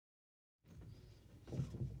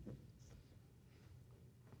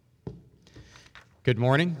Good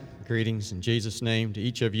morning. Greetings in Jesus' name to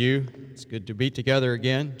each of you. It's good to be together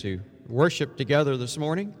again, to worship together this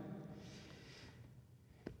morning.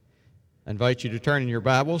 I invite you to turn in your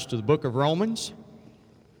Bibles to the book of Romans,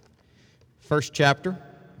 first chapter.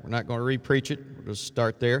 We're not going to re-preach it. We'll just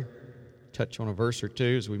start there, touch on a verse or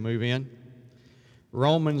two as we move in.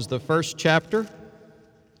 Romans, the first chapter.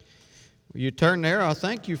 Will you turn there? I'll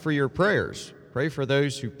thank you for your prayers. Pray for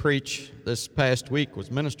those who preach. This past week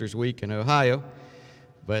was Ministers' Week in Ohio.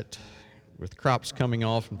 But with crops coming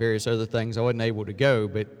off and various other things, I wasn't able to go.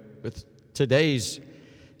 But with today's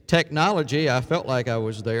technology, I felt like I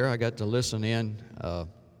was there. I got to listen in.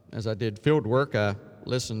 As I did field work, I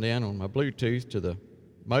listened in on my Bluetooth to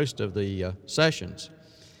most of the sessions.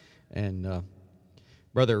 And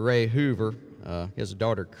Brother Ray Hoover, he has a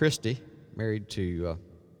daughter, Christy, married to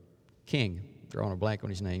King. Drawing a blank on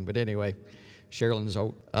his name. But anyway, Sherilyn's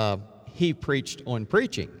old. He preached on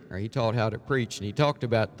preaching, or he taught how to preach, and he talked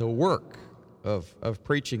about the work of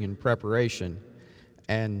preaching and preparation.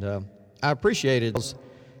 And I appreciated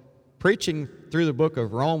preaching through the book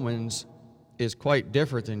of Romans is quite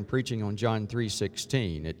different than preaching on John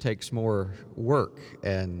 3:16. It takes more work,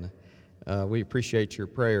 and we appreciate your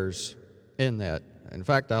prayers in that. In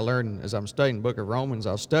fact, I learned as I'm studying the book of Romans,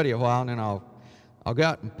 I'll study a while, and then I'll go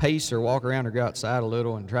out and pace or walk around or go outside a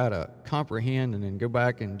little and try to comprehend and then go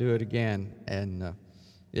back and do it again. And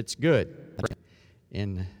it's good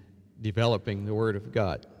in developing the Word of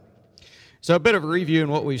God. So a bit of a review on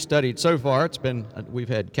what we've studied so far. We've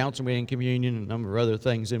had council meeting, communion, and a number of other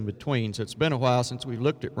things in between. So it's been a while since we've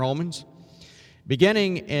looked at Romans.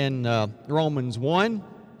 Beginning in Romans 1,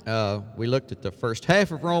 we looked at the first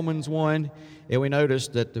half of Romans 1, and we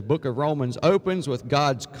noticed that the book of Romans opens with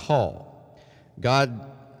God's call. God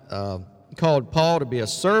called Paul to be a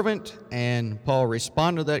servant, and Paul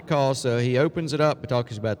responded to that call, so he opens it up. He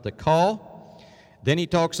talks about the call. Then he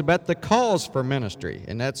talks about the cause for ministry,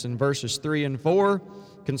 and that's in verses 3 and 4,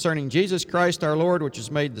 concerning Jesus Christ our Lord, which is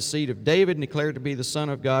made the seed of David and declared to be the Son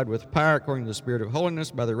of God with power according to the Spirit of holiness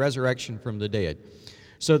by the resurrection from the dead.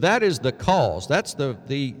 So that is the cause. That's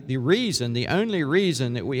the reason, the only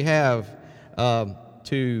reason that we have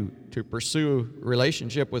to pursue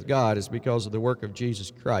relationship with God is because of the work of Jesus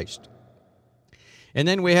Christ. And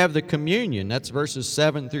then we have the communion. That's verses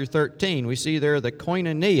 7 through 13. We see there the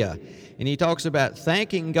koinonia, and he talks about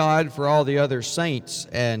thanking God for all the other saints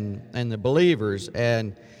and the believers,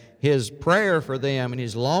 and his prayer for them, and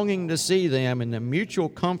his longing to see them, and the mutual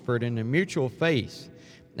comfort and the mutual faith,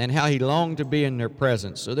 and how he longed to be in their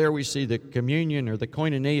presence. So there we see the communion or the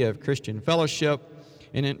koinonia of Christian fellowship.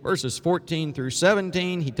 And in verses 14 through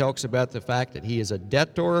 17, he talks about the fact that he is a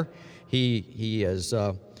debtor. He has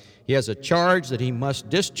a charge that he must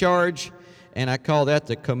discharge, and I call that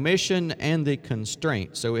the commission and the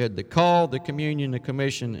constraint. So we had the call, the communion, the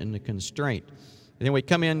commission, and the constraint. And then we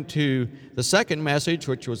come into the second message,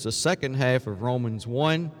 which was the second half of Romans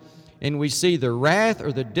 1, and we see the wrath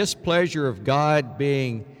or the displeasure of God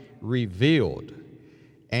being revealed.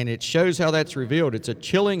 And it shows how that's revealed. It's a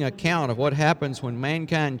chilling account of what happens when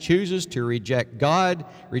mankind chooses to reject God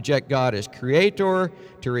as creator,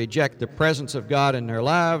 to reject the presence of God in their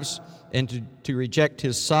lives, and to reject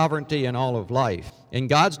his sovereignty in all of life. And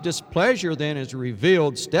God's displeasure then is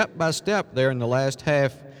revealed step by step there in the last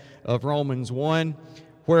half of Romans 1,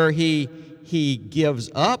 where he gives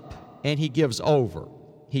up and he gives over.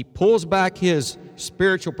 He pulls back his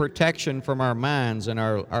spiritual protection from our minds and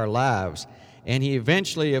our lives. And he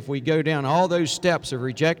eventually, if we go down all those steps of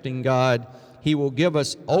rejecting God, he will give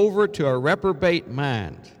us over to a reprobate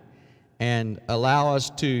mind and allow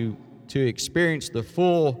us to experience the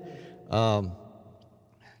full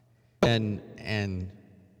and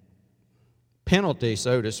penalty,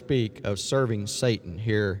 so to speak, of serving Satan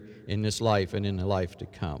here in this life and in the life to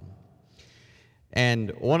come.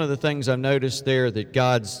 And one of the things I've noticed there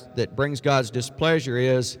that brings God's displeasure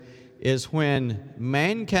is when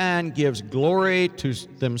mankind gives glory to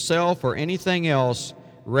themselves or anything else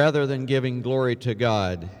rather than giving glory to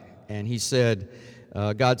God. And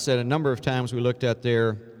God said a number of times, we looked at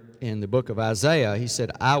there in the book of Isaiah, he said,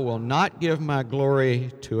 I will not give my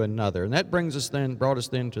glory to another. And that brought us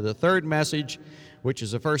then to the third message, which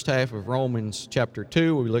is the first half of Romans chapter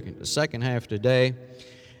 2. We'll be looking at the second half today.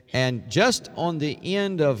 And just on the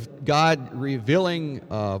end of God revealing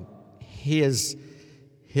his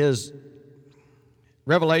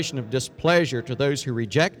revelation of displeasure to those who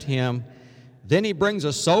reject him, then he brings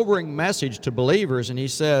a sobering message to believers, and he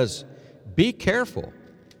says, be careful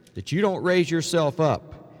that you don't raise yourself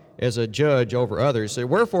up as a judge over others. So,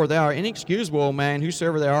 wherefore thou art inexcusable, O man,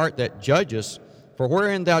 whosoever thou art that judgest, for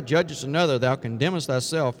wherein thou judgest another, thou condemnest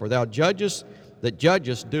thyself, for thou judgest that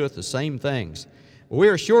judgest doeth the same things. We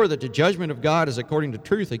are sure that the judgment of God is according to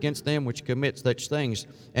truth against them which commit such things.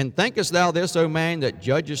 And thinkest thou this, O man, that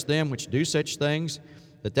judgest them which do such things,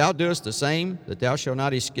 that thou doest the same, that thou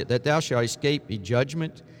shalt escape a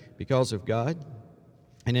judgment because of God?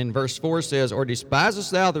 And in verse 4 says, Or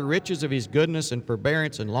despisest thou the riches of his goodness and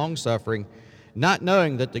forbearance and longsuffering, not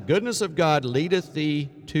knowing that the goodness of God leadeth thee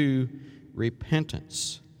to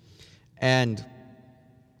repentance? And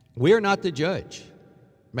we are not the judge.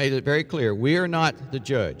 Made it very clear. We are not the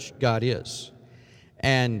judge. God is.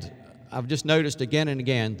 And I've just noticed again and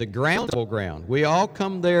again, the level ground. We all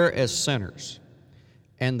come there as sinners.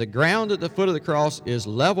 And the ground at the foot of the cross is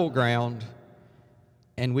level ground,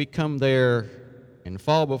 and we come there and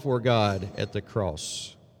fall before God at the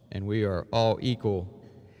cross. And we are all equal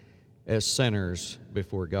as sinners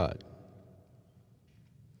before God.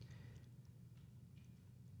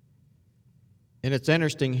 And it's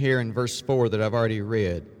interesting here in verse 4 that I've already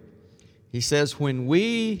read. He says, When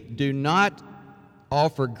we do not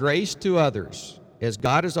offer grace to others, as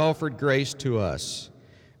God has offered grace to us,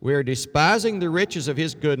 we are despising the riches of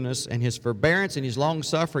his goodness and his forbearance and his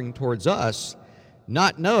long-suffering towards us,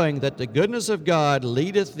 not knowing that the goodness of God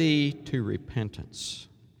leadeth thee to repentance.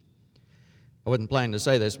 I wasn't planning to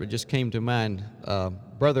say this, but it just came to mind.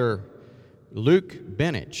 Brother Luke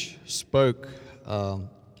Bennett spoke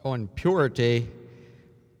on purity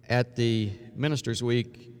at the Ministers'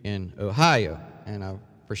 Week in Ohio, and I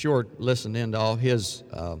for sure listened in to all his.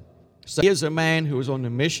 He is a man who was on the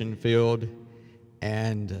mission field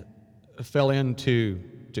and fell into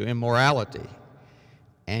immorality,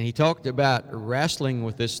 and he talked about wrestling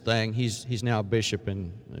with this thing. He's now a bishop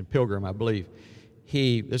in Pilgrim, I believe.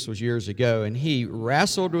 This was years ago, and he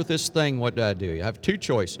wrestled with this thing. What do I do? I have two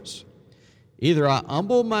choices. Either I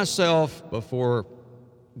humble myself before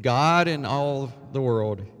God and all the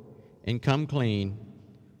world and come clean,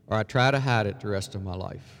 or I try to hide it the rest of my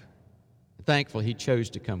life. Thankfully, he chose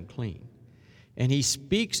to come clean. And he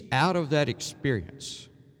speaks out of that experience.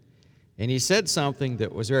 And he said something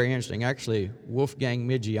that was very interesting. Actually, Wolfgang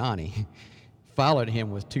Migiani followed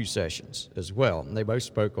him with 2 sessions as well. And they both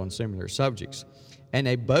spoke on similar subjects. And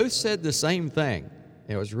they both said the same thing.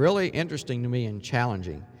 It was really interesting to me and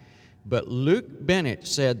challenging. But Luke Bennett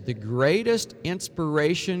said the greatest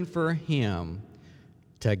inspiration for him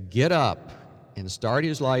to get up and start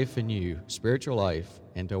his life anew, spiritual life,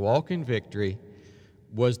 and to walk in victory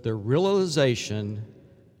was the realization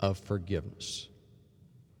of forgiveness.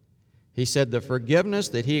 He said the forgiveness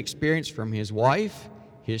that he experienced from his wife,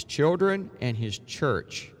 his children, and his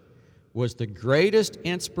church was the greatest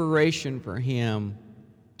inspiration for him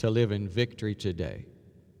to live in victory today.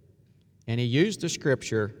 And he used the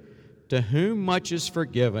scripture, to whom much is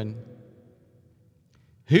forgiven,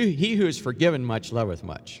 he who is forgiven much loveth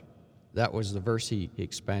much. That was the verse he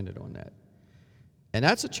expanded on that. And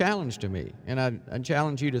that's a challenge to me, and I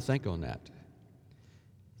challenge you to think on that.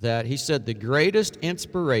 That he said the greatest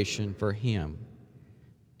inspiration for him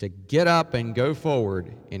to get up and go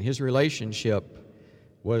forward in his relationship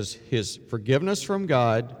was his forgiveness from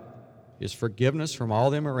God, his forgiveness from all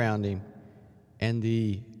them around him, and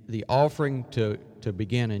the offering to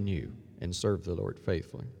begin anew and serve the Lord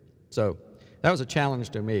faithfully. So that was a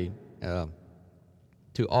challenge to me,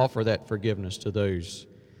 to offer that forgiveness to those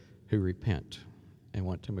who repent and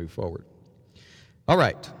want to move forward. All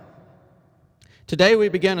right. Today we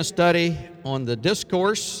begin a study on the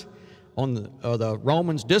discourse, on the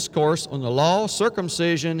Romans discourse on the law,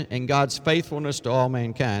 circumcision, and God's faithfulness to all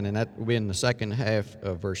mankind, and that will be in the second half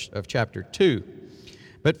of chapter 2.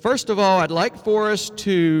 But first of all, I'd like for us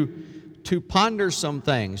to ponder some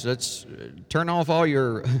things. Let's turn off all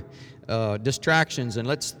your distractions and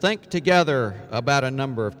let's think together about a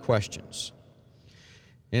number of questions.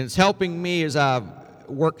 And it's helping me as I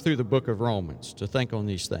work through the book of Romans to think on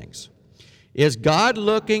these things. Is God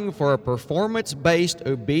looking for a performance-based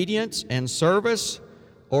obedience and service,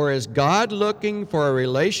 or is God looking for a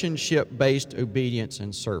relationship-based obedience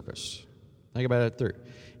and service? Think about it through.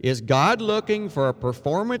 Is God looking for a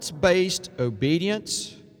performance-based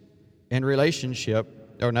obedience and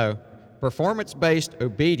performance-based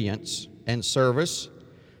obedience and service,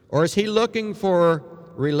 or is he looking for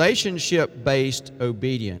relationship-based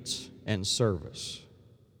obedience and service?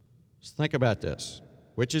 Let's think about this.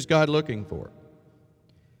 Which is God looking for?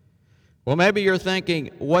 Well, maybe you're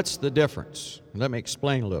thinking, what's the difference? Let me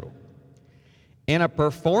explain a little. In a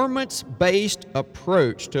performance-based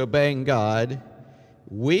approach to obeying God,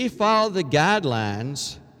 we follow the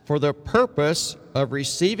guidelines for the purpose of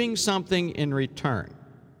receiving something in return.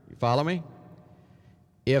 You follow me?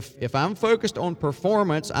 If I'm focused on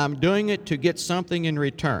performance, I'm doing it to get something in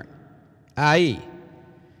return. i.e.,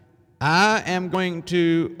 I am going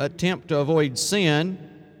to attempt to avoid sin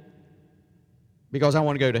because I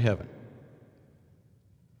want to go to heaven.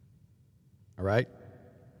 All right?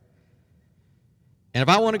 And if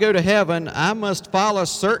I want to go to heaven, I must follow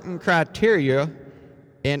certain criteria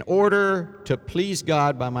in order to please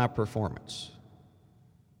God by my performance.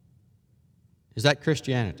 Is that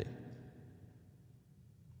Christianity?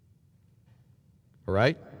 All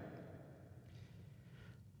right?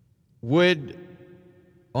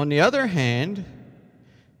 On the other hand,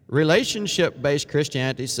 relationship-based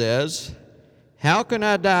Christianity says, how can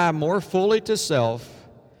I die more fully to self,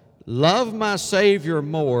 love my Savior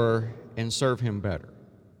more, and serve Him better?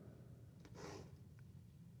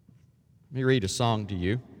 Let me read a song to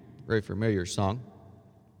you, a very familiar song.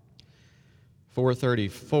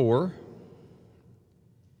 434.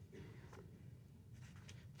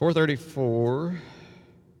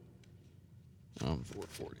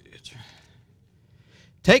 440.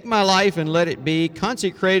 Take my life and let it be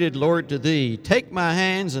consecrated, Lord, to Thee. Take my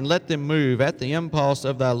hands and let them move at the impulse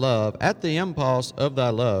of Thy love, at the impulse of Thy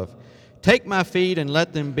love. Take my feet and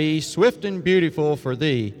let them be swift and beautiful for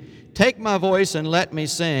Thee. Take my voice and let me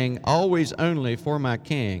sing, always only for my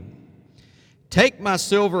King. Take my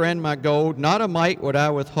silver and my gold, not a mite would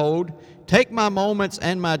I withhold. Take my moments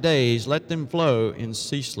and my days, let them flow in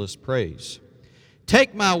ceaseless praise.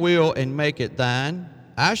 Take my will and make it Thine.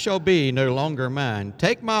 I shall be no longer mine.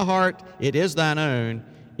 Take my heart, it is Thine own.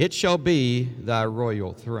 It shall be Thy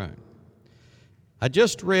royal throne. I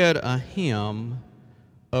just read a hymn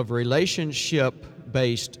of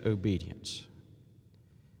relationship-based obedience.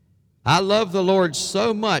 I love the Lord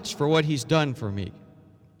so much for what He's done for me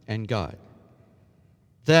and God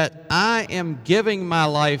that I am giving my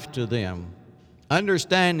life to them,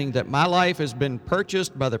 understanding that my life has been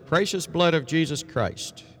purchased by the precious blood of Jesus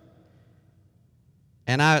Christ.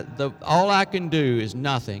 And all I can do is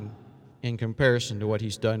nothing in comparison to what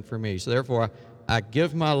He's done for me. So therefore, I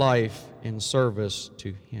give my life in service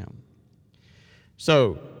to Him.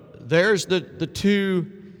 So there's the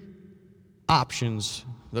two options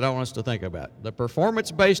that I want us to think about. The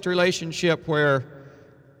performance-based relationship where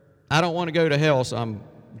I don't want to go to hell, so I'm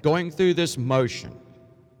going through this motion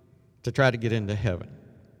to try to get into heaven.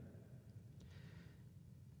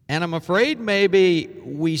 And I'm afraid maybe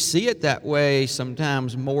we see it that way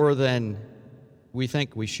sometimes more than we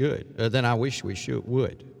think we should, or than I wish we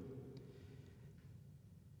would.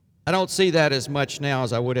 I don't see that as much now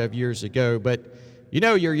as I would have years ago, but you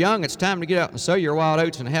know, you're young, it's time to get out and sow your wild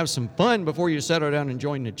oats and have some fun before you settle down and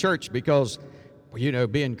join the church because, you know,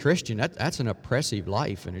 being Christian, that's an oppressive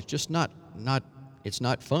life, and it's just not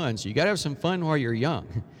fun. So you got to have some fun while you're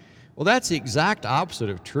young. Well, that's the exact opposite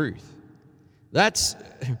of truth. That's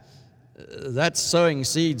sowing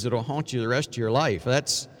seeds that'll haunt you the rest of your life.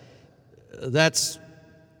 That's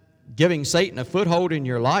giving Satan a foothold in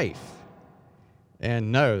your life.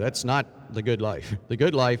 And no, that's not the good life. The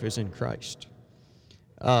good life is in Christ.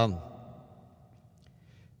 Now,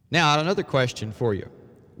 another question for you.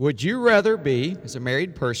 Would you rather be, as a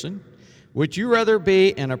married person, would you rather be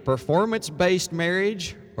in a performance-based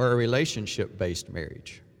marriage or a relationship-based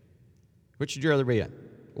marriage? Which would you rather be in?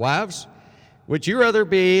 Wives, would you rather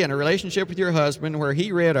be in a relationship with your husband where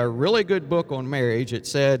he read a really good book on marriage? It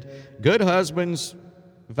said, good husbands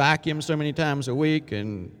vacuum so many times a week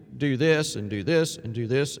and do this and do this and do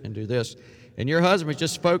this and do this. And your husband is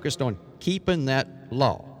just focused on keeping that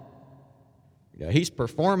law. Yeah, he's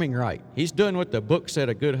performing right. He's doing what the book said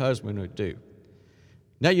a good husband would do.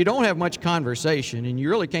 Now, you don't have much conversation, and you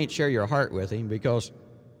really can't share your heart with him because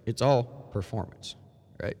it's all performance,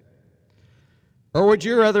 right? Or would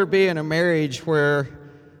you rather be in a marriage where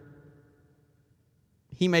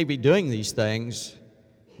he may be doing these things,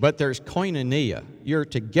 but there's koinonia. You're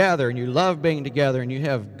together, and you love being together, and you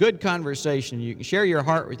have good conversation. You can share your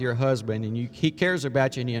heart with your husband, and he cares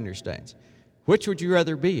about you, and he understands. Which would you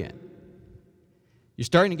rather be in? You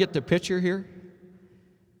starting to get the picture here?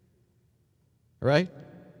 Right?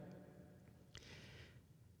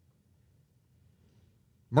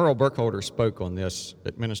 Merle Burkholder spoke on this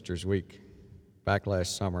at Ministers Week back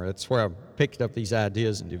last summer. That's where I picked up these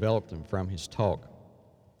ideas and developed them from his talk.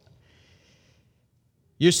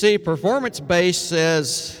 You see, performance-based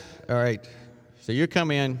says, all right, so you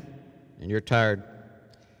come in and you're tired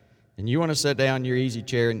and you want to sit down in your easy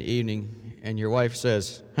chair in the evening and your wife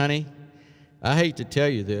says, honey, I hate to tell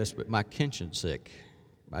you this, but my kitchen sink,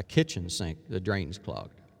 the drain's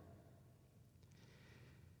clogged.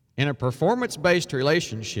 In a performance-based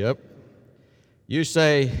relationship, you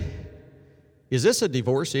say, is this a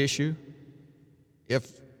divorce issue?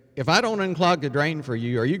 If I don't unclog the drain for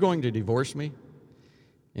you, are you going to divorce me?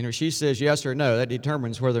 And if she says yes or no, that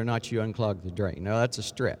determines whether or not you unclog the drain. Now, that's a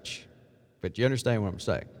stretch, but you understand what I'm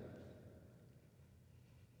saying.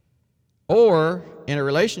 Or, in a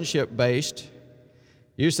relationship-based,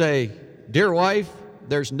 you say, dear wife,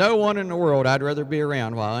 there's no one in the world I'd rather be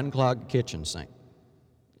around while I unclog the kitchen sink.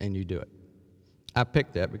 And you do it. I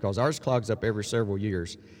picked that because ours clogs up every several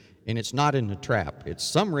years, and it's not in the trap. It's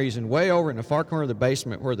some reason way over in the far corner of the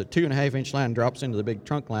basement where the 2.5-inch line drops into the big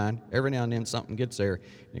trunk line. Every now and then something gets there,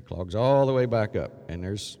 and it clogs all the way back up. And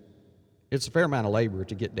it's a fair amount of labor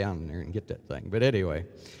to get down there and get that thing. But anyway,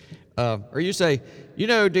 or you say, you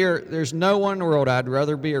know, dear, there's no one in the world I'd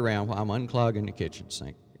rather be around while I'm unclogging the kitchen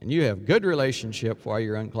sink. And you have good relationship while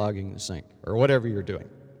you're unclogging the sink or whatever you're doing.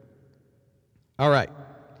 All right.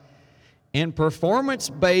 In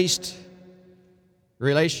performance-based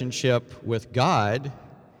relationship with God,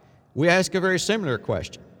 we ask a very similar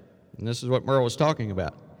question. And this is what Merle was talking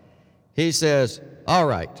about. He says, all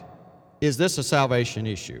right, is this a salvation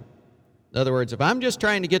issue? In other words, if I'm just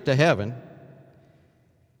trying to get to heaven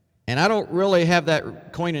and I don't really have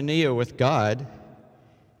that koinonia with God,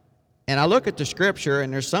 and I look at the Scripture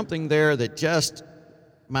and there's something there that just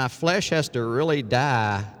my flesh has to really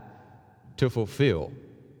die to fulfill.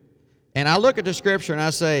 And I look at the Scripture and I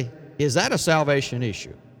say, is that a salvation issue?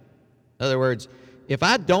 In other words, if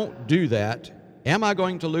I don't do that, am I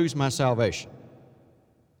going to lose my salvation?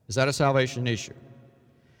 Is that a salvation issue?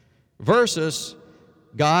 Versus,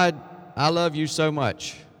 God, I love you so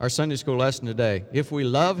much. Our Sunday school lesson today, if we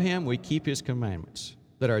love Him, we keep His commandments,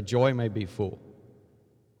 that our joy may be full.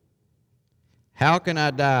 How can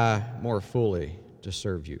I die more fully to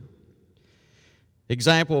serve you?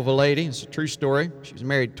 Example of a lady, it's a true story. She was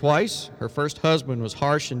married twice. Her first husband was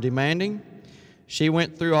harsh and demanding. She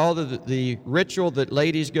went through all the ritual that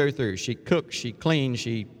ladies go through. She cooked, she cleaned,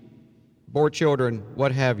 she bore children,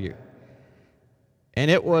 what have you. And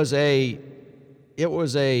it was a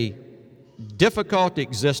difficult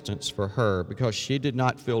existence for her because she did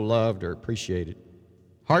not feel loved or appreciated.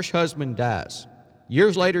 Harsh husband dies.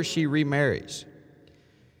 Years later, she remarries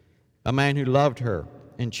a man who loved her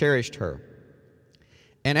and cherished her.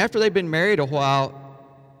 And after they'd been married a while,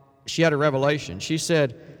 she had a revelation. She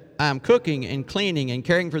said, I'm cooking and cleaning and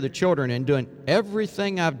caring for the children and doing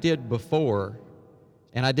everything I've did before,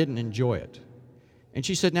 and I didn't enjoy it. And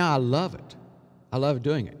she said, now I love it. I love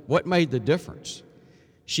doing it. What made the difference?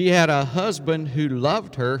 She had a husband who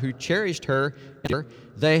loved her, who cherished her.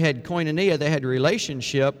 They had koinonia, they had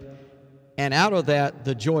relationship, and out of that,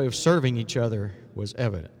 the joy of serving each other was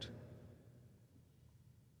evident.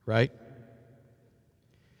 Right?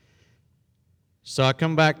 So I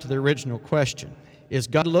come back to the original question. Is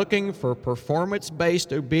God looking for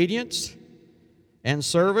performance-based obedience and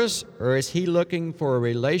service, or is He looking for a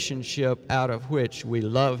relationship out of which we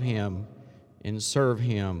love Him and serve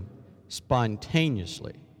Him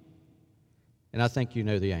spontaneously? And I think you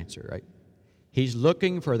know the answer, right? He's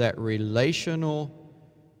looking for that relationship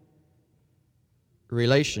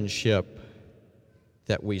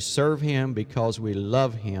that we serve Him because we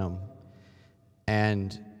love Him.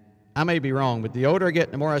 And I may be wrong, but the older I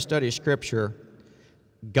get, the more I study Scripture,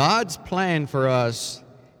 God's plan for us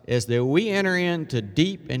is that we enter into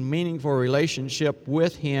deep and meaningful relationship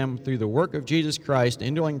with Him through the work of Jesus Christ, the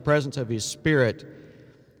indwelling presence of His Spirit,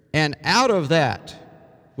 and out of that,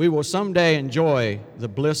 we will someday enjoy the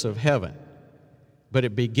bliss of heaven. But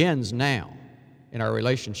it begins now in our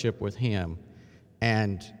relationship with Him,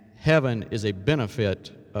 and heaven is a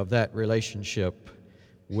benefit of that relationship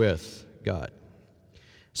with God.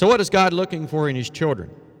 So what is God looking for in His children?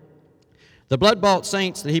 The blood-bought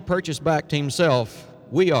saints that He purchased back to Himself,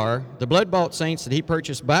 we are, the blood-bought saints that He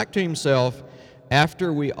purchased back to Himself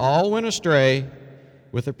after we all went astray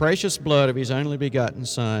with the precious blood of His only begotten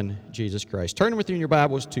Son, Jesus Christ. Turn with you in your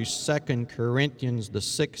Bibles to 2 Corinthians, the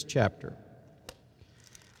 6th chapter.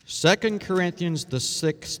 2 Corinthians, the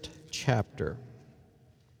 6th chapter.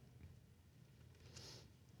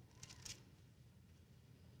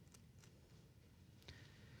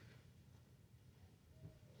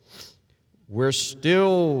 We're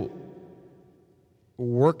still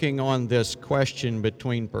working on this question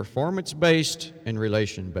between performance-based and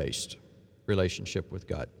relation-based relationship with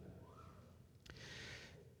God.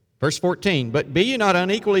 Verse 14, but be ye not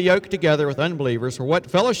unequally yoked together with unbelievers, for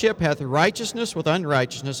what fellowship hath righteousness with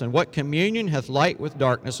unrighteousness, and what communion hath light with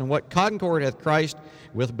darkness, and what concord hath Christ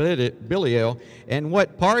with Belial, and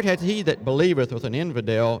what part hath he that believeth with an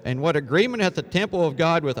infidel, and what agreement hath the temple of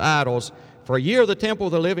God with idols? For ye are the temple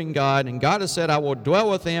of the living God, and God has said, I will dwell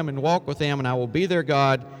with them and walk with them, and I will be their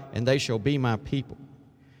God, and they shall be my people.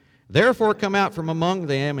 Therefore come out from among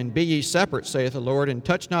them, and be ye separate, saith the Lord, and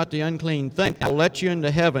touch not the unclean thing. I will let you into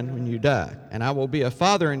heaven when you die, and I will be a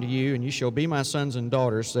father unto you, and you shall be my sons and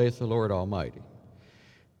daughters, saith the Lord Almighty.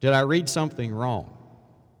 Did I read something wrong?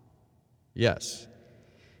 Yes.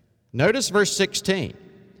 Notice verse 16.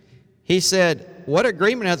 He said, what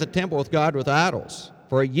agreement hath the temple with God with idols?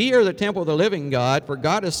 For ye are the temple of the living God, for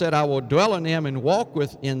God has said, I will dwell in them and walk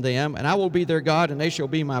within them, and I will be their God, and they shall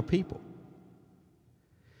be my people.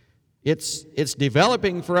 It's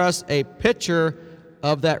developing for us a picture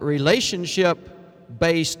of that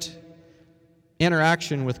relationship-based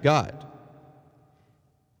interaction with God.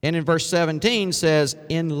 And in verse 17 says,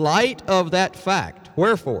 in light of that fact,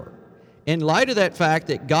 wherefore, in light of that fact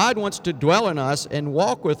that God wants to dwell in us and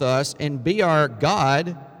walk with us and be our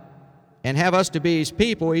God and have us to be His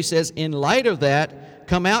people, He says, in light of that,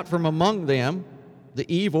 come out from among them,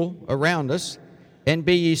 the evil around us, and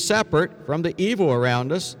be ye separate from the evil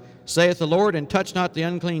around us, saith the Lord, and touch not the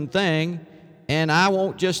unclean thing, and I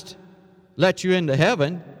won't just let you into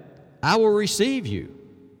heaven, I will receive you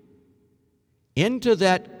into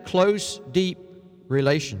that close, deep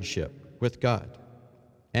relationship with God.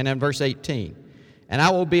 And in verse 18, and I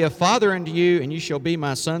will be a father unto you, and you shall be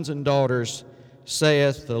my sons and daughters,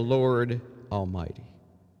 saith the Lord Almighty.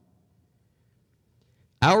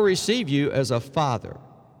 I will receive you as a father.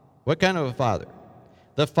 What kind of a father?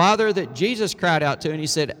 The Father that Jesus cried out to, and He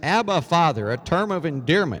said, Abba, Father, a term of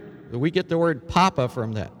endearment. We get the word Papa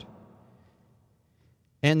from that.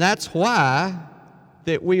 And that's why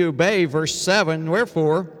that we obey verse 7,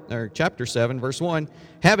 wherefore, or chapter 7, verse 1,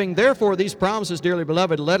 having therefore these promises, dearly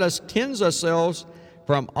beloved, let us cleanse ourselves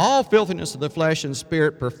from all filthiness of the flesh and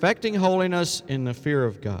spirit, perfecting holiness in the fear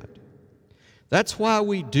of God. That's why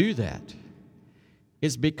we do that.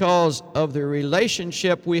 It's because of the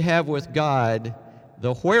relationship we have with God,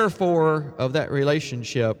 the wherefore of that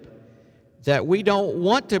relationship, that we don't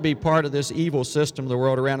want to be part of this evil system of the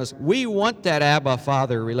world around us. We want that Abba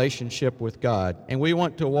Father relationship with God, and we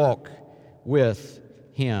want to walk with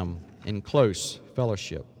Him in close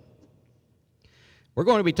fellowship. We're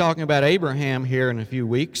going to be talking about Abraham here in a few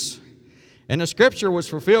weeks. And the scripture was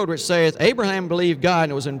fulfilled which saith, Abraham believed God,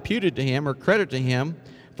 and it was imputed to him, or credited to him,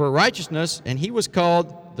 for righteousness, and he was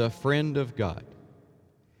called the friend of God.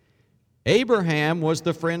 Abraham was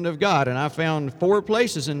the friend of God, and I found 4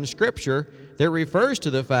 places in the Scripture that refers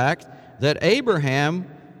to the fact that Abraham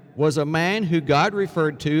was a man who God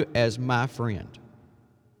referred to as my friend.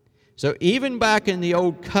 So even back in the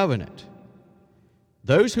Old Covenant,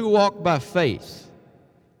 those who walked by faith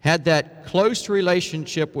had that close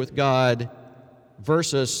relationship with God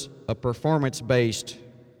versus a performance-based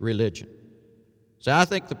religion. So I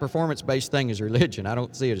think the performance-based thing is religion. I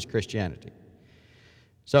don't see it as Christianity.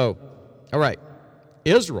 So, all right,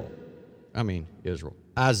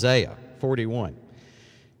 Isaiah 41.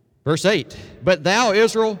 Verse 8, But thou,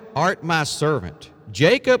 Israel, art my servant,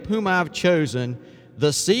 Jacob whom I have chosen,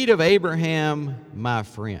 the seed of Abraham, my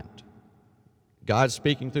friend. God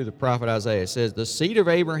speaking through the prophet Isaiah says, The seed of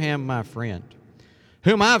Abraham, my friend,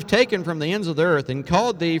 whom I have taken from the ends of the earth, and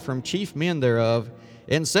called thee from chief men thereof,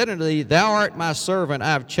 and said unto thee, Thou art my servant,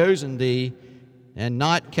 I have chosen thee, and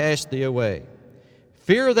not cast thee away.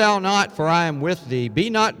 Fear thou not, for I am with thee. Be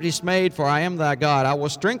not dismayed, for I am thy God. I will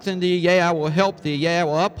strengthen thee, yea, I will help thee, yea, I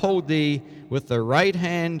will uphold thee with the right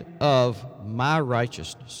hand of my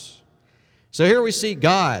righteousness. So here we see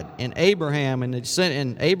God and Abraham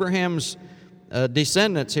and Abraham's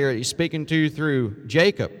descendants here he's speaking to through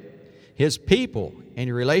Jacob, his people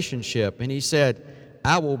and relationship. And he said,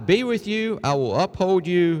 I will be with you, I will uphold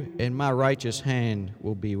you, and my righteous hand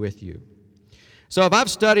will be with you. So if I've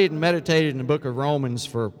studied and meditated in the book of Romans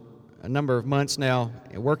for a number of months now,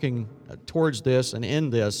 working towards this and in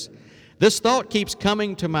this thought keeps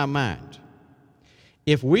coming to my mind.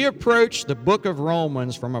 If we approach the book of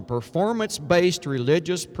Romans from a performance-based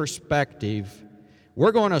religious perspective,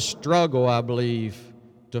 we're going to struggle, I believe,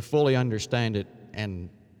 to fully understand it and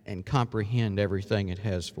comprehend everything it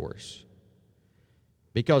has for us.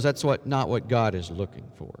 Because that's not what God is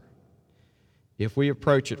looking for. If we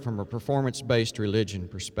approach it from a performance-based religion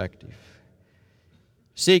perspective.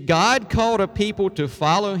 See, God called a people to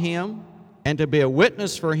follow Him and to be a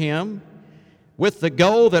witness for Him with the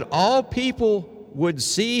goal that all people would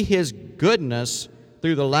see His goodness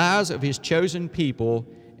through the lives of His chosen people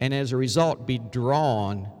and as a result be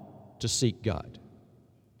drawn to seek God.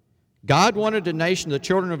 God wanted the nation, the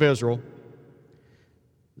children of Israel,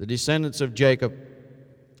 the descendants of Jacob,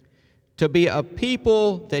 to be a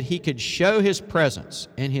people that He could show His presence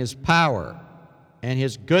and His power and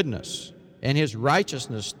His goodness and His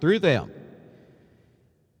righteousness through them.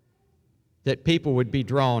 that people would be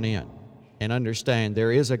drawn in and understand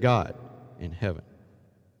there is a God in heaven.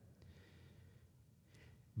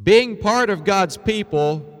 Being part of God's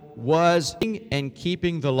people was and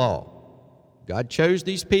keeping the law. God chose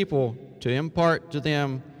these people to impart to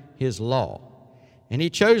them His law. And He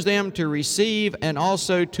chose them to receive and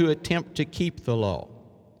also to attempt to keep the law.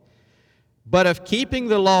 But if keeping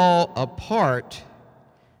the law apart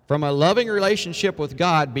from a loving relationship with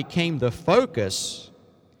God became the focus,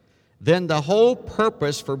 then the whole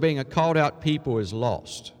purpose for being a called out people is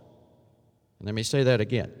lost. Let me say that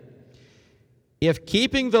again. If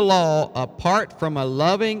keeping the law apart from a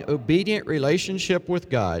loving, obedient relationship with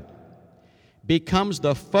God becomes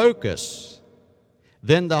the focus,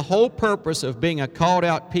 then the whole purpose of being a called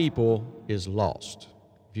out people is lost.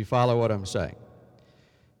 If you follow what I'm saying.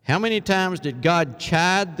 How many times did God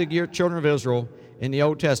chide the children of Israel in the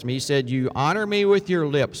Old Testament? He said, "You honor me with your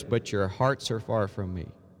lips, but your hearts are far from me."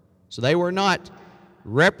 So they were not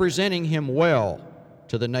representing Him well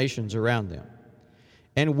to the nations around them.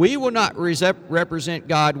 And we will not represent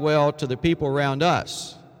God well to the people around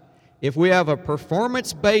us if we have a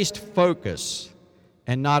performance-based focus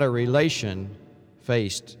and not a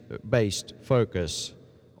relation-based focus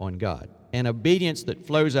on God. And obedience that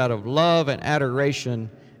flows out of love and adoration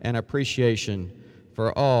and appreciation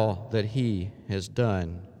for all that He has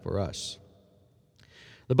done for us.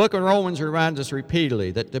 The book of Romans reminds us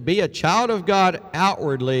repeatedly that to be a child of God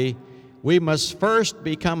outwardly, we must first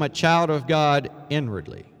become a child of God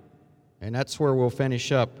inwardly. And that's where we'll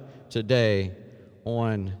finish up today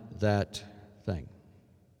on that thing.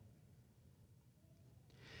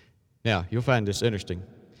 Now, you'll find this interesting.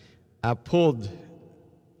 I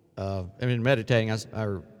mean, meditating,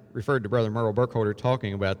 I referred to Brother Merle Burkholder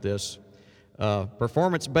talking about this,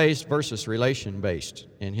 performance-based versus relation-based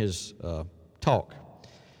in his talk.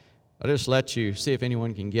 I'll just let you see if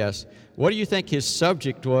anyone can guess. What do you think his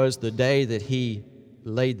subject was the day that he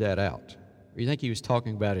laid that out? What do you think he was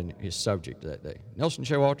talking about in his subject that day? Nelson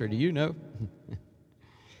Showalter, do you know?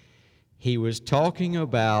 He was talking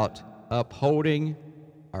about upholding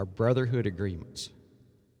our brotherhood agreements.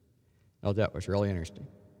 Oh, that was really interesting.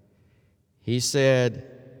 He said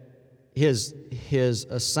his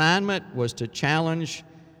assignment was to challenge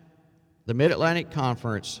the Mid-Atlantic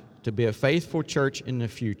Conference to be a faithful church in the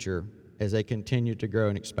future as they continue to grow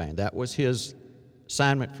and expand. That was his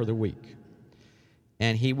assignment for the week.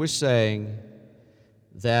 And he was saying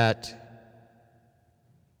that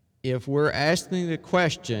if we're asking the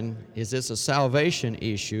question, is this a salvation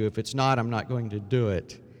issue? If it's not, I'm not going to do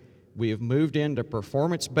it. We have moved into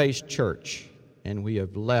performance-based church, and we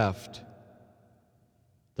have left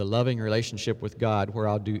the loving relationship with God where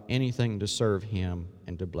I'll do anything to serve Him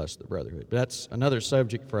and to bless the brotherhood. But that's another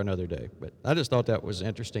subject for another day. But I just thought that was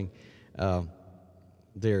interesting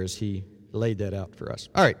there as he laid that out for us.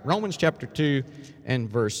 All right, Romans chapter 2 and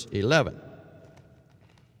verse 11.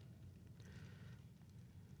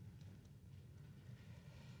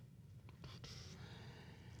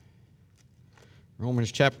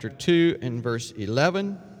 Romans chapter 2 and verse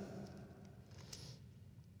 11.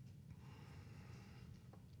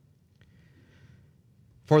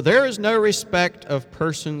 For there is no respect of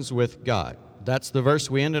persons with God. That's the verse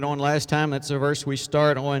we ended on last time. That's the verse we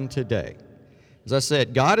start on today. As I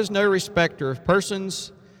said, God is no respecter of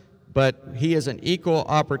persons, but He is an equal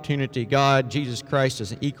opportunity God. Jesus Christ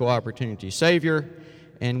is an equal opportunity Savior,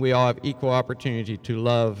 and we all have equal opportunity to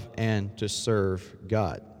love and to serve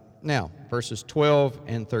God. Now, verses 12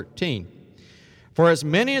 and 13. For as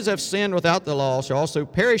many as have sinned without the law shall also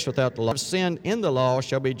perish without the law. Sinned in the law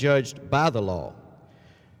shall be judged by the law.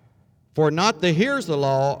 For not the hearers of the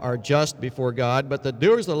law are just before God, but the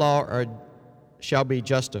doers of the law shall be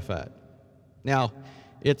justified. Now,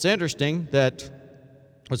 it's interesting that,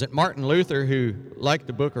 was it Martin Luther who liked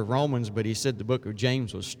the book of Romans, but he said the book of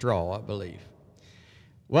James was straw, I believe.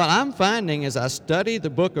 Well, I'm finding as I study the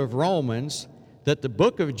book of Romans that the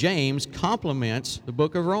book of James complements the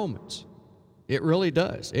book of Romans. It really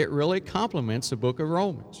does. It really complements the book of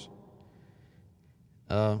Romans.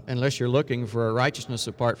 Unless you're looking for a righteousness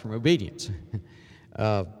apart from obedience.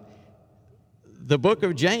 The book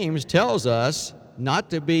of James tells us not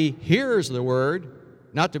to be hearers of the word,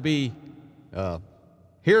 not to be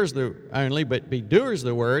hearers only, but be doers of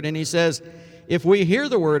the word. And he says, if we hear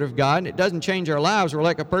the word of God and it doesn't change our lives, we're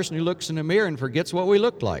like a person who looks in the mirror and forgets what we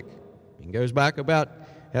looked like and goes back about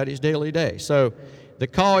his daily day. So the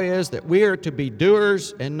call is that we are to be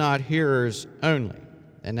doers and not hearers only,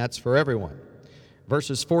 and that's for everyone.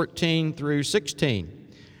 Verses 14 through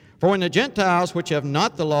 16. For when the Gentiles, which have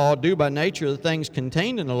not the law, do by nature the things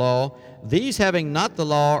contained in the law, these having not the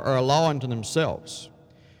law are a law unto themselves,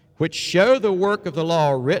 which show the work of the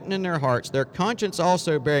law written in their hearts, their conscience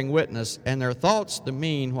also bearing witness, and their thoughts the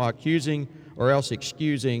mean, while accusing or else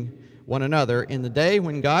excusing one another, in the day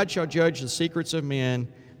when God shall judge the secrets of men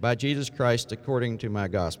by Jesus Christ according to my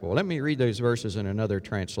gospel. Let me read those verses in another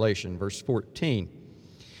translation. Verse 14.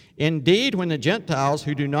 Indeed, when the Gentiles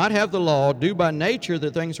who do not have the law do by nature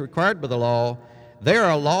the things required by the law, they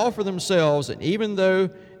are a law for themselves, and even though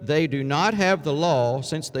they do not have the law,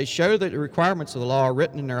 since they show that the requirements of the law are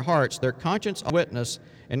written in their hearts, their conscience witness,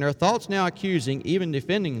 and their thoughts now accusing, even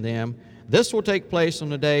defending them, this will take place on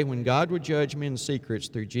the day when God will judge men's secrets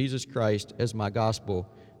through Jesus Christ, as my gospel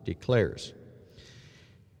declares.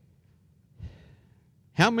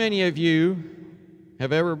 How many of you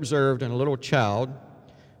have ever observed in a little child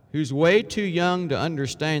who's way too young to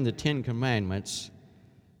understand the Ten Commandments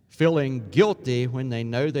feeling guilty when they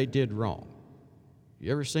know they did wrong?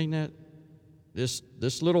 You ever seen that? This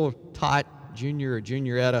little tot, junior or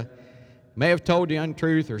junioretta, may have told the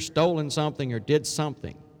untruth or stolen something or did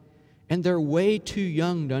something, and they're way too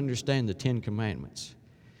young to understand the Ten Commandments.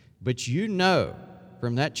 But you know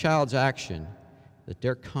from that child's action that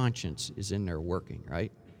their conscience is in there working,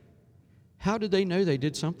 right? How did they know they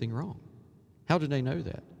did something wrong? How did they know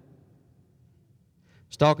that? I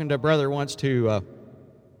was talking to a brother once who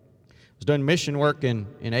was doing mission work in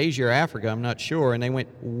Asia or Africa, I'm not sure, and they went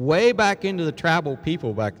way back into the tribal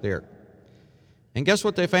people back there. And guess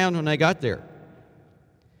what they found when they got there?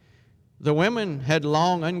 The women had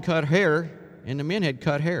long uncut hair, and the men had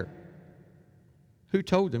cut hair. Who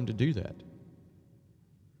told them to do that?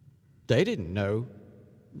 They didn't know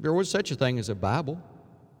there was such a thing as a Bible.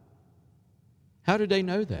 How did they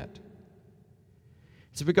know that?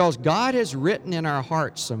 It's because God has written in our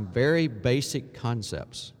hearts some very basic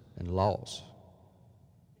concepts and laws.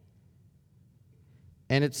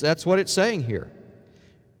 And that's what it's saying here.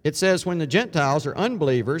 It says, when the Gentiles are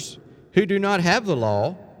unbelievers who do not have the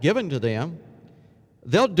law given to them,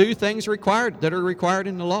 they'll do things that are required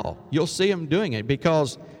in the law. You'll see them doing it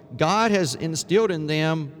because God has instilled in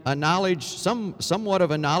them a knowledge, somewhat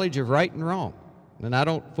of a knowledge of right and wrong. And I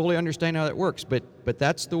don't fully understand how that works, but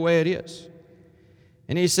that's the way it is.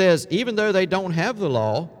 And he says, even though they don't have the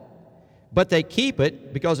law, but they keep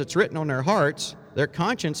it because it's written on their hearts, their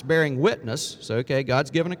conscience bearing witness. So, okay, God's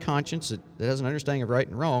given a conscience that has an understanding of right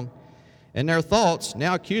and wrong, and their thoughts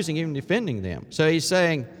now accusing, even defending them. So he's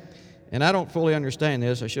saying, and I don't fully understand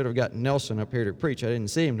this. I should have gotten Nelson up here to preach. I didn't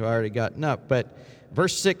see him until I already gotten up. But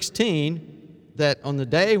verse 16, that on the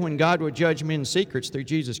day when God will judge men's secrets through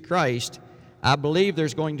Jesus Christ, I believe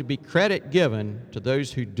there's going to be credit given to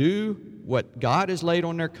those who do what God has laid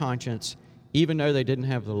on their conscience, even though they didn't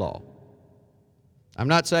have the law. I'm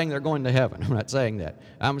not saying they're going to heaven. I'm not saying that.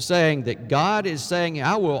 I'm saying that God is saying,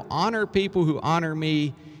 I will honor people who honor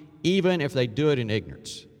me, even if they do it in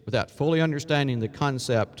ignorance, without fully understanding the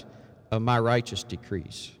concept of my righteous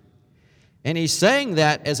decrees. And he's saying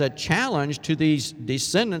that as a challenge to these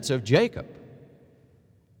descendants of Jacob.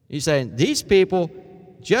 He's saying, these people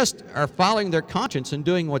just are following their conscience and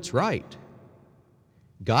doing what's right.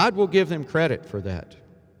 God will give them credit for that.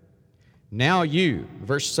 Now you,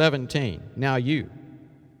 verse 17, now you,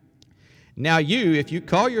 if you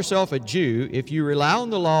call yourself a Jew, if you rely on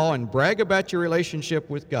the law and brag about your relationship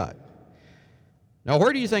with God. Now,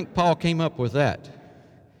 where do you think Paul came up with that?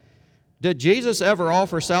 Did Jesus ever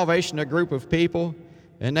offer salvation to a group of people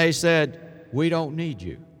and they said, we don't need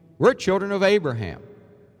you? We're children of Abraham.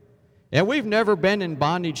 And we've never been in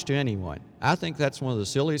bondage to anyone. I think that's one of the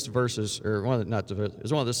silliest verses, or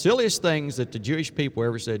it's one of the silliest things that the Jewish people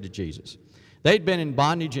ever said to Jesus. They'd been in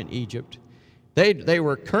bondage in Egypt. They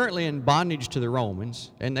were currently in bondage to the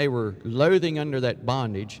Romans, and they were loathing under that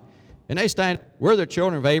bondage. And they stand, we're the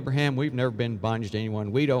children of Abraham. We've never been in bondage to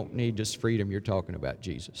anyone. We don't need this freedom you're talking about,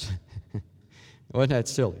 Jesus. Wasn't that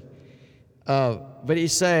silly? But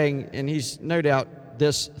he's saying, and he's no doubt,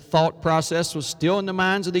 this thought process was still in the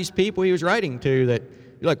minds of these people he was writing to, that,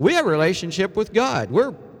 like, we have a relationship with God.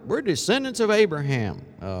 We're descendants of Abraham.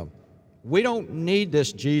 We don't need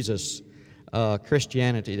this Jesus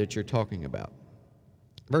Christianity that you're talking about.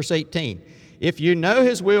 Verse 18, if you know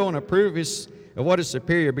his will and approve of what is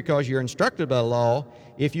superior because you're instructed by the law,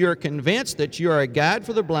 if you are convinced that you are a guide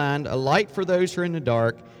for the blind, a light for those who are in the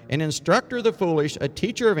dark, an instructor of the foolish, a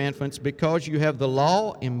teacher of infants, because you have the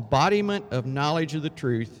law, embodiment of knowledge of the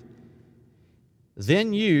truth,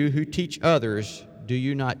 then you who teach others, do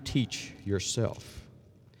you not teach yourself?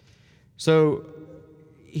 So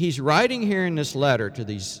he's writing here in this letter to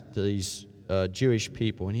these Jewish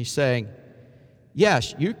people, and he's saying,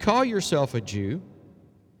 yes, you call yourself a Jew.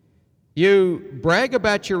 You brag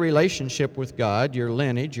about your relationship with God, your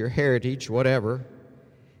lineage, your heritage, whatever.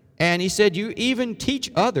 And he said, you even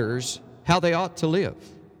teach others how they ought to live.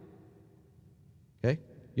 Okay?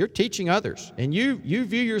 You're teaching others. And you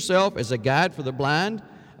view yourself as a guide for the blind,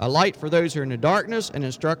 a light for those who are in the darkness, an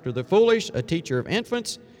instructor of the foolish, a teacher of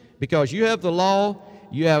infants, because you have the law,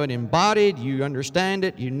 you have it embodied, you understand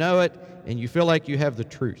it, you know it, and you feel like you have the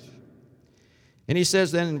truth. And he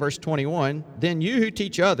says then in verse 21, then you who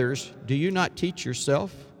teach others, do you not teach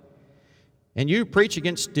yourself? And you preach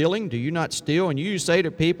against stealing, do you not steal? And you say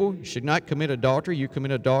to people, you should not commit adultery, you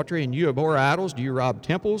commit adultery. And you abhor idols, do you rob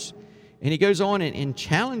temples? And he goes on and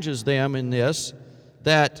challenges them in this,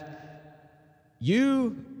 that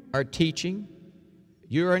you are teaching,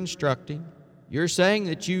 you are instructing, you're saying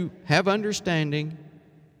that you have understanding,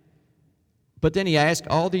 but then he asks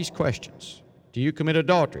all these questions. Do you commit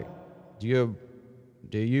adultery? Do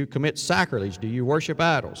you commit sacrilege? Do you worship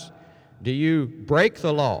idols? Do you break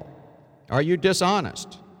the law? Are you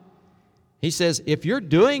dishonest? He says, if you're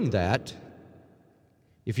doing that,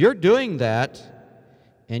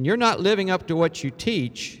 and you're not living up to what you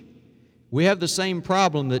teach, we have the same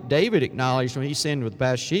problem that David acknowledged when he sinned with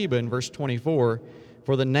Bathsheba in verse 24,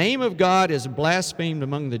 for the name of God is blasphemed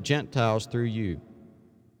among the Gentiles through you.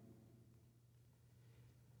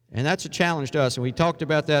 And that's a challenge to us, and we talked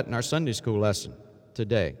about that in our Sunday school lesson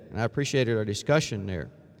today, and I appreciated our discussion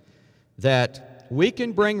there, that we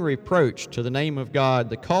can bring reproach to the name of God,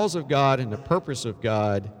 the cause of God, and the purpose of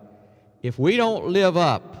God if we don't live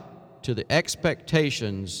up to the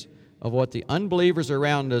expectations of what the unbelievers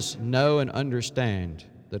around us know and understand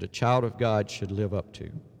that a child of God should live up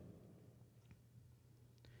to.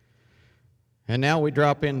 And now we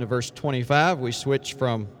drop into verse 25. We switch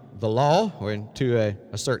from the law into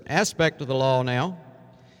a certain aspect of the law now.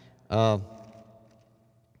 Back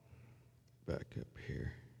up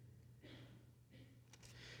here.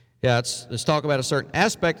 Yeah, let's talk about a certain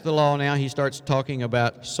aspect of the law now. He starts talking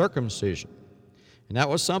about circumcision. And that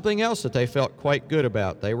was something else that they felt quite good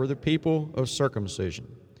about. They were the people of circumcision.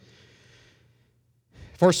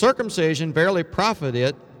 For circumcision verily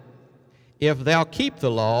profiteth if thou keep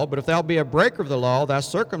the law, but if thou be a breaker of the law, thy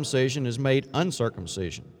circumcision is made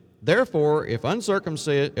uncircumcision. Therefore, if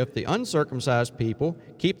the uncircumcised people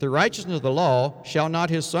keep the righteousness of the law, shall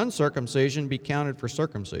not his uncircumcision be counted for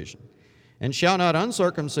circumcision? And shall not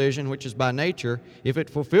uncircumcision, which is by nature, if it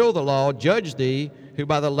fulfill the law, judge thee, who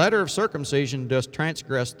by the letter of circumcision dost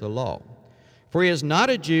transgress the law? For he is not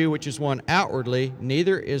a Jew which is one outwardly,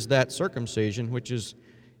 neither is that circumcision which is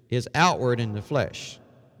outward in the flesh.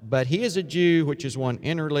 But he is a Jew which is one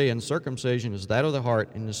inwardly, and circumcision is that of the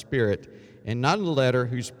heart and the spirit, and not of the letter,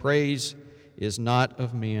 whose praise is not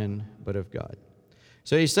of men, but of God.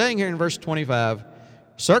 So he's saying here in verse 25,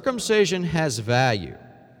 circumcision has value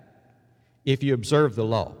if you observe the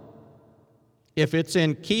law, if it's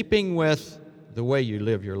in keeping with the way you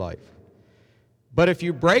live your life. But if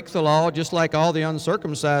you break the law, just like all the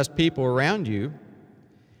uncircumcised people around you,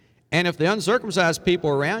 and if the uncircumcised people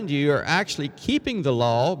around you are actually keeping the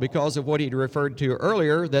law because of what he referred to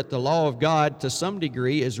earlier, that the law of God to some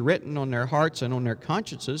degree is written on their hearts and on their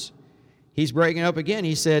consciences, he's breaking up again.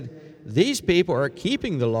 He said, these people are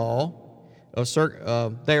keeping the law,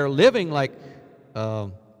 they are living like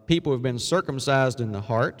people who have been circumcised in the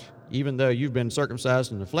heart, even though you've been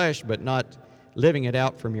circumcised in the flesh, but not living it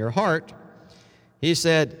out from your heart. He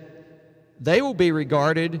said, they will be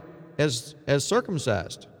regarded as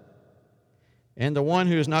circumcised. And the one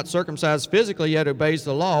who is not circumcised physically yet obeys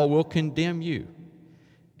the law will condemn you.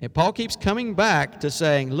 And Paul keeps coming back to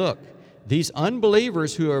saying, look, these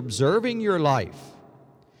unbelievers who are observing your life,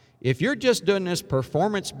 if you're just doing this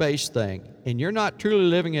performance-based thing and you're not truly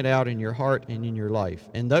living it out in your heart and in your life,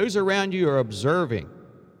 and those around you are observing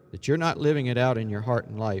that you're not living it out in your heart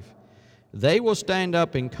and life, they will stand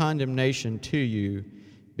up in condemnation to you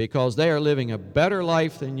because they are living a better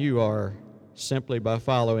life than you are simply by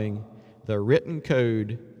following the written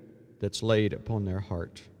code that's laid upon their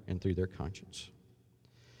heart and through their conscience.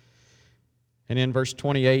 And in verse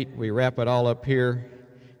 28, we wrap it all up here.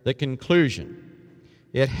 The conclusion.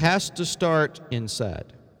 It has to start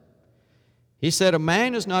inside. He said, a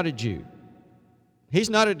man is not a Jew. He's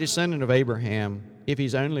not a descendant of Abraham if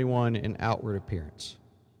he's only one in outward appearance,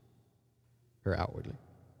 or outwardly.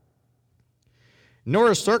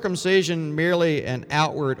 Nor is circumcision merely an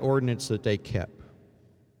outward ordinance that they kept,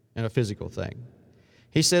 and a physical thing.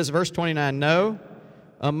 He says, verse 29, no,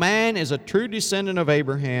 a man is a true descendant of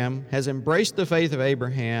Abraham, has embraced the faith of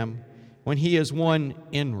Abraham when he is one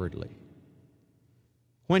inwardly.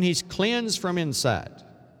 When he's cleansed from inside,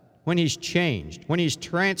 when he's changed, when he's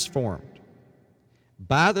transformed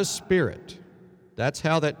by the Spirit. That's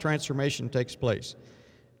how that transformation takes place.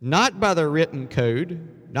 Not by the written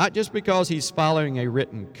code, not just because he's following a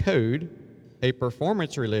written code, a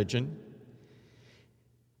performance religion,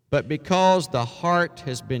 but because the heart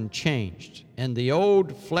has been changed and the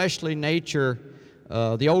old fleshly nature,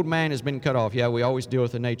 the old man has been cut off. Yeah, we always deal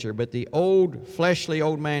with the nature, but the old fleshly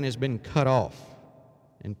old man has been cut off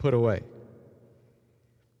and put away.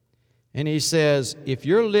 And he says, if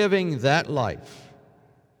you're living that life,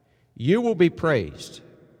 you will be praised,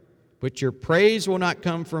 but your praise will not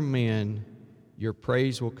come from men, your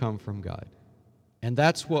praise will come from God. And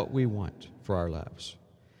that's what we want for our lives.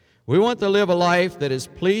 We want to live a life that is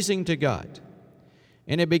pleasing to God.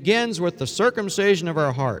 And it begins with the circumcision of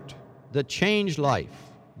our heart, the changed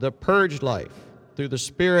life, the purged life through the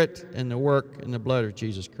Spirit and the work and the blood of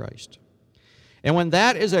Jesus Christ. And when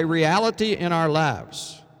that is a reality in our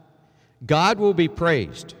lives, God will be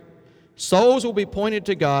praised, souls will be pointed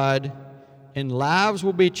to God, and lives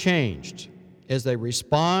will be changed as they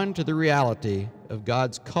respond to the reality of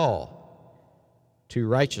God's call to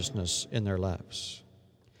righteousness in their lives.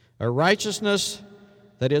 A righteousness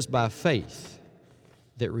that is by faith,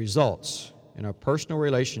 that results in a personal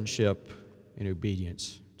relationship in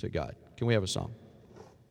obedience to God. Can we have a song?